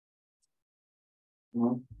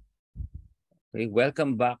Okay,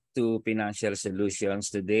 welcome back to Financial Solutions.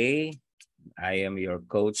 Today, I am your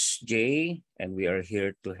coach Jay, and we are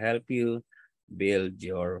here to help you build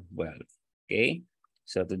your wealth. Okay,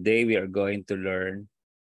 so today we are going to learn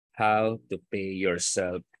how to pay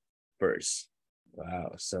yourself first.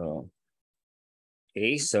 Wow. So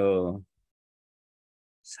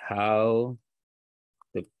how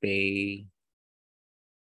to pay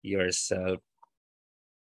yourself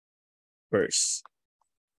first.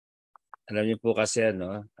 Alam niyo po kasi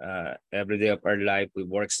every day of our life we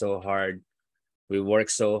work so hard. We work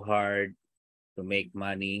so hard to make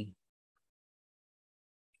money.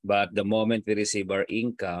 But the moment we receive our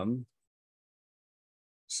income,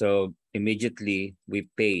 so immediately we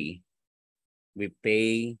pay. We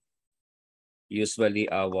pay usually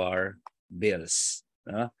our bills.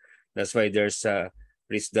 That's why there's a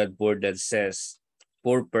Rich Dad Poor Dad says,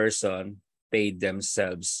 poor person pay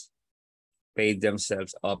themselves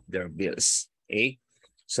off their bills. Okay?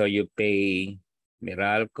 So you pay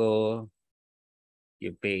Meralco,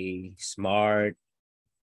 you pay Smart,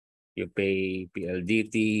 you pay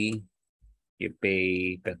PLDT, you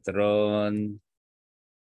pay Petron,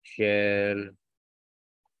 Shell,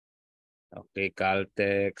 okay,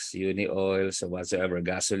 Caltex, Unioil, so whatsoever,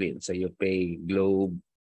 gasoline. So you pay Globe.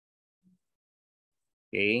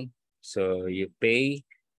 Okay? So you pay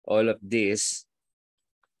all of this.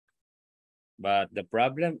 But the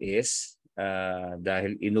problem is,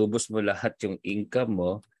 dahil inubos mo lahat yung income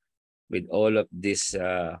mo with all of these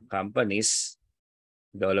companies,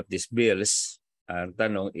 with all of these bills, ang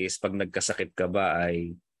tanong is, pag nagkasakit ka ba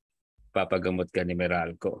ay papagamot ka ni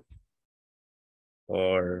Meralco?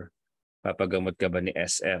 Or papagamot ka ba ni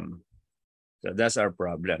SM? So that's our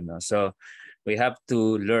problem. No? So we have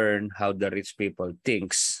to learn how the rich people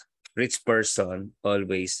thinks. Rich person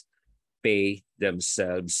always pay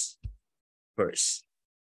themselves first.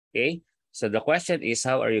 Okay? So the question is,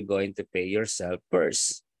 how are you going to pay yourself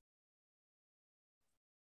first?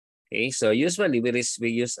 Okay, so usually we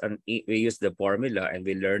use the formula, and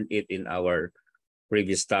we learned it in our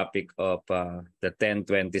previous topic of the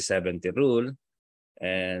 10-20-70 rule.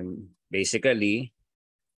 And basically,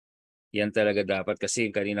 yan talaga dapat,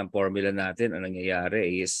 kasi yung kaninang formula natin, ang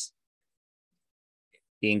nangyayari is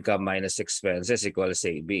income minus expenses equals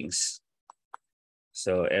savings.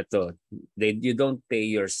 So you don't pay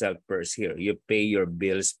yourself first here. You pay your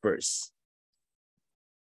bills first.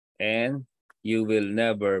 And you will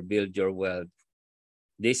never build your wealth.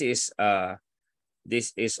 This is a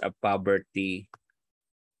poverty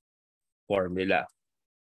formula.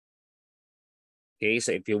 Okay,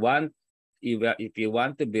 so if you want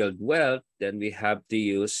to build wealth, then we have to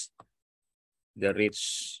use the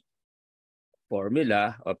rich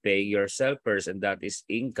formula of paying yourself first, and that is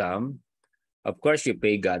income. Of course, you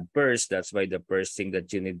pay God first. That's why the first thing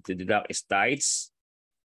that you need to deduct is tithes.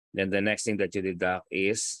 Then the next thing that you deduct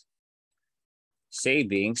is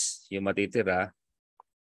savings. Yung matitira,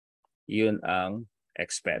 yun ang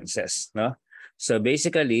expenses. No? So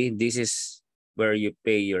basically, this is where you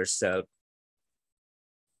pay yourself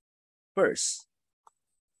first.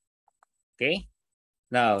 Okay?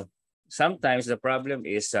 Now, sometimes the problem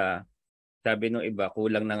is, sabi nung iba,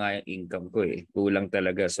 kulang na nga yung income ko eh. Kulang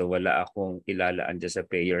talaga. So wala akong ilalaan dyan sa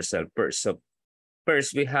pay yourself first. So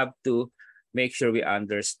first, we have to make sure we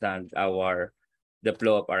understand the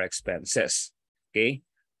flow of our expenses. Okay?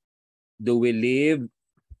 Do we live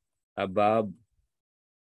above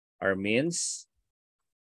our means?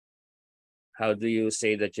 How do you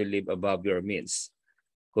say that you live above your means?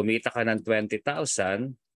 Kumita ka ng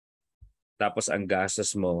 20,000, tapos ang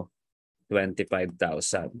gastos mo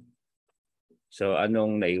 25,000. So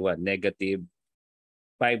anong naiwan? Negative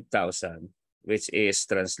 5,000, which is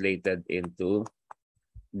translated into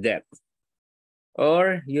debt.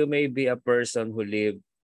 Or you may be a person who live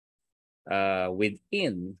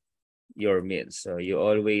within your means. So you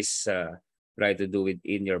always try to do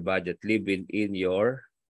within your budget, live within your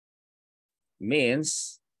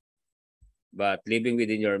means. But living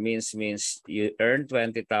within your means you earn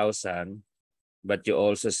 20,000, but you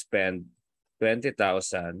also spend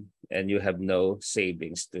 20,000 and you have no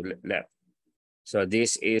savings left. So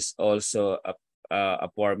this is also a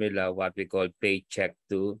formula, what we call paycheck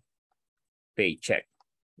to paycheck.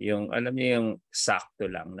 Yung alam niyo yung sakto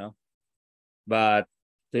lang, no? But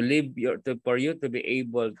for you to be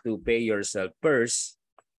able to pay yourself first,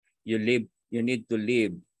 you need to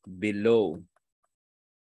live below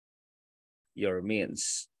your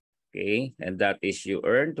means. Okay? And that is, you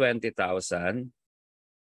earn 20,000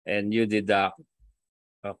 and you deduct,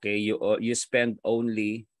 okay, you spend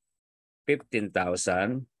only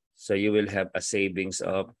 15,000, so you will have a savings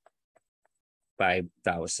of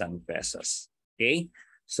 5,000 pesos. Okay,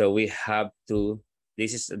 so we have to,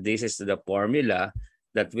 this is the formula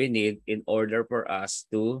that we need in order for us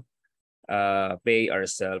to pay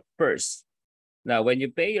ourselves first. Now, when you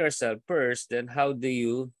pay yourself first, then how do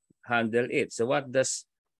you handle it? So what does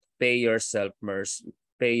pay yourself first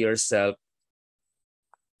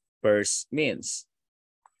means?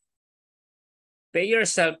 Pay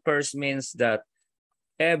yourself first means that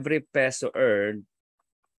every peso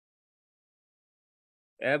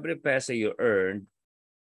you earn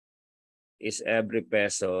is every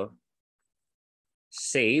peso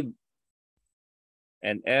saved,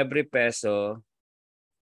 and every peso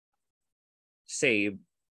saved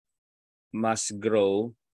must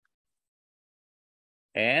grow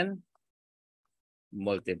and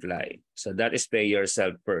multiply. So that is pay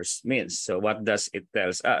yourself first means. So what does it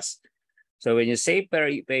tells us? So when you say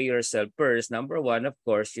pay yourself first, number one, of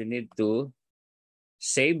course, you need to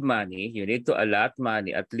save money. You need to allot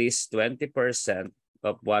money, at least 20%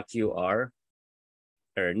 of what you are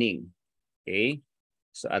earning. Okay?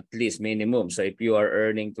 So at least minimum. So if you are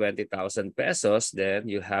earning 20,000 pesos, then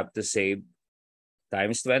you have to save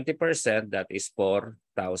times 20%, that is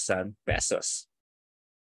 4,000 pesos.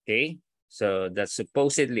 Okay? So that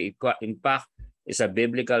supposedly, in fact, is a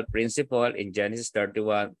biblical principle in Genesis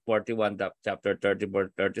 41, chapter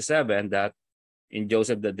 34, 37, that in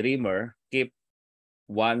Joseph the Dreamer, keep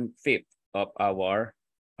 1/5 of our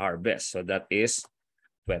harvest. So that is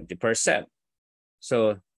 20%.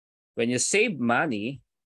 So when you save money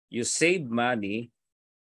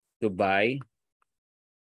to buy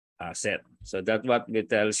asset. So that's what it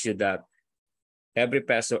tells you, that every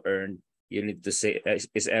peso earned, you need to say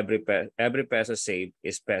is every peso saved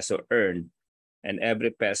is peso earned, and every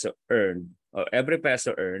peso earned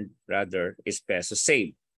rather is peso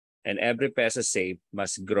saved, and every peso saved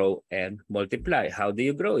must grow and multiply. How do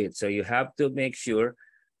you grow it? So you have to make sure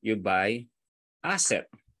you buy asset.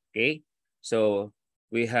 Okay, so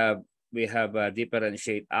we have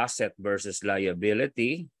differentiate asset versus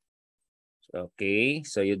liability. Okay,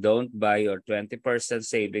 so you don't buy your 20%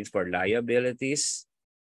 savings for liabilities.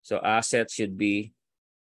 So assets should be,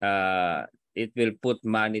 it will put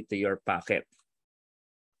money to your pocket.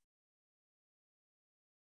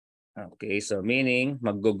 Okay, so meaning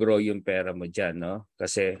mag-grow yung pera mo dyan, no?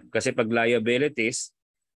 Kasi pag liabilities,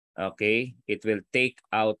 okay, it will take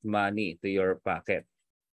out money to your pocket.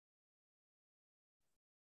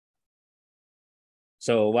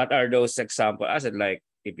 So what are those example assets? Like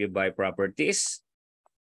if you buy properties,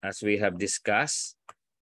 as we have discussed,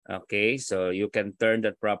 okay, so you can turn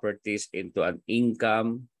that properties into an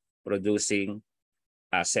income producing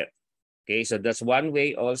asset. Okay, so that's one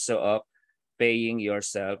way also of paying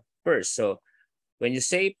yourself first. So when you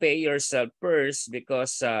say pay yourself first,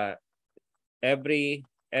 because every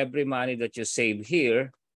money that you save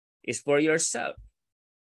here is for yourself,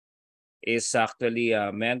 is actually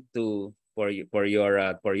meant to for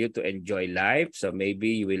you to enjoy life. So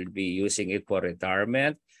maybe you will be using it for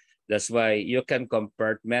retirement. That's why you can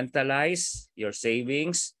compartmentalize your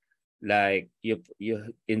savings, like you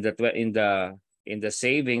in the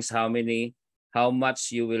savings, how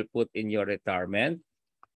much you will put in your retirement,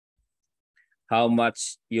 how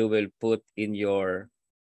much you will put in your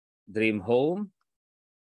dream home,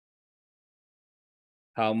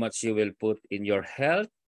 how much you will put in your health.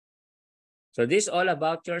 So this is all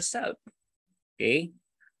about yourself. Okay.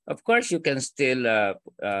 Of course, you can still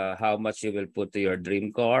how much you will put to your dream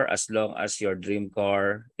car, as long as your dream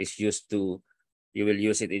car is used to, you will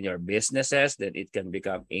use it in your businesses, then it can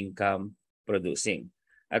become income producing.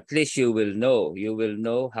 At least you will know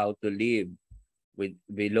how to live with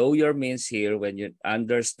below your means here when you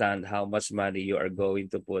understand how much money you are going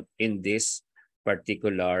to put in this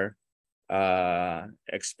particular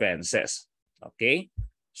expenses. Okay,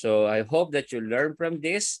 so I hope that you learn from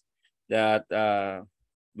this, that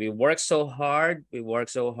we work so hard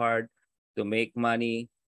to make money,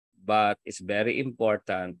 but it's very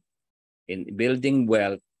important in building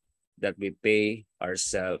wealth that we pay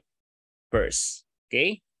ourselves first.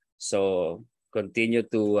 Okay, so continue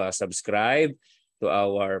to subscribe to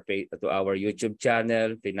our YouTube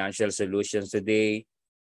channel, Financial Solutions Today.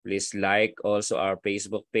 Please like also our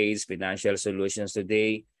Facebook page, Financial Solutions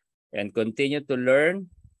Today, and continue to learn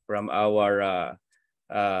from our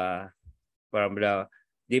from the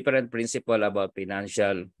different principle about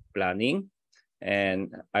financial planning.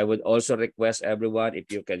 And I would also request everyone,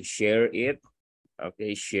 if you can share it,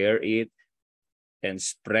 okay, share it and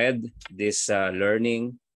spread this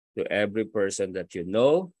learning to every person that you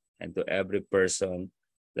know and to every person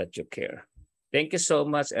that you care. Thank you so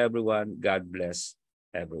much, everyone. God bless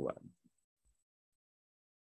everyone.